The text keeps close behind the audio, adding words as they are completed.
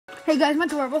Hey guys, my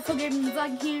Dwarful Gaming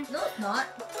Vlog here. No, it's not.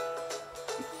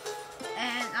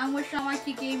 And I'm with Sean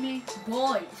YT Gaming.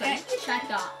 Boy, so you can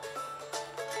shut up.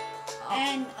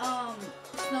 And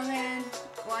Snowman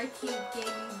YT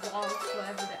Gaming Vlogs,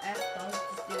 whatever the F does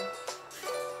just do.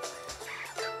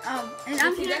 And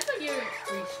I'm here. That's when you're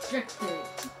restricted.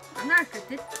 I'm not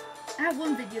restricted. I have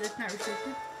one video that's not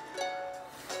restricted.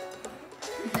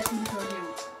 Let me show you.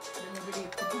 Nobody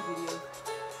put the videos.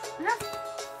 I have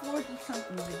 40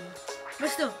 something videos. But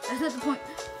still, that's not the point.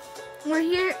 We're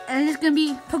here and it's gonna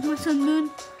be Pokemon Sun Moon,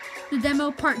 the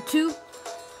demo part 2.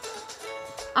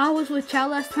 I was with Chow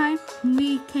last time.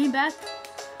 We came back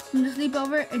from the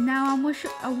sleepover and now I'm with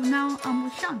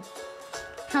Sean.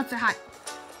 Sean, say hi.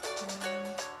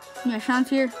 Yeah, Sean's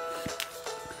here.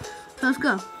 So let's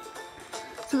go.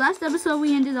 So last episode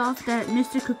we ended off that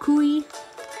Mr. Kukui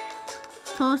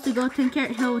told us to go 10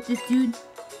 Carat Hill with this dude.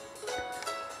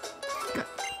 Go.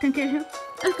 10 Carat Hill?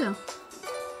 Let's go.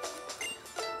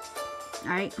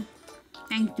 Alright.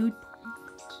 Thanks, dude.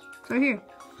 So we're here.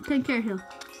 10 Carat Hill.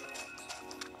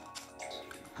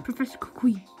 Professor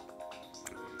Kukui.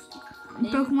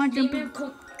 Pokemon jumping.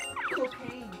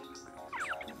 Cocaine.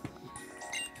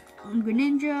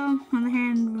 Greninja, on the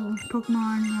hand,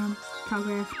 Pokemon,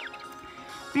 Progress.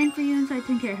 Rain for you inside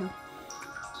 10 Carat Hill.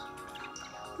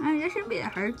 That shouldn't be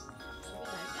that hard.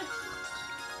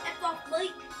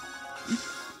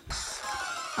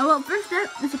 Oh well, first step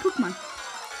is a Pokemon.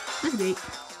 That's great.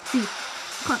 See,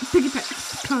 pick it up,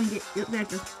 calling it. Yep, there it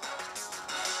goes.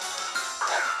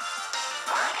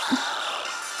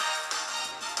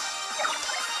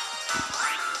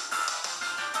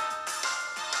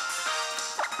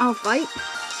 I'll fight.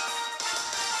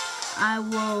 I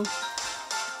will.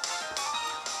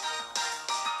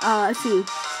 Let's see.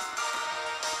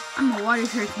 I'm a water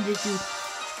shark in this dude.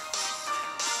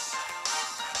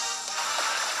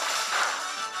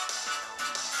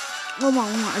 One more,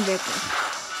 a vehicle.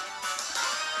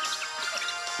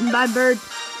 Bye, bird.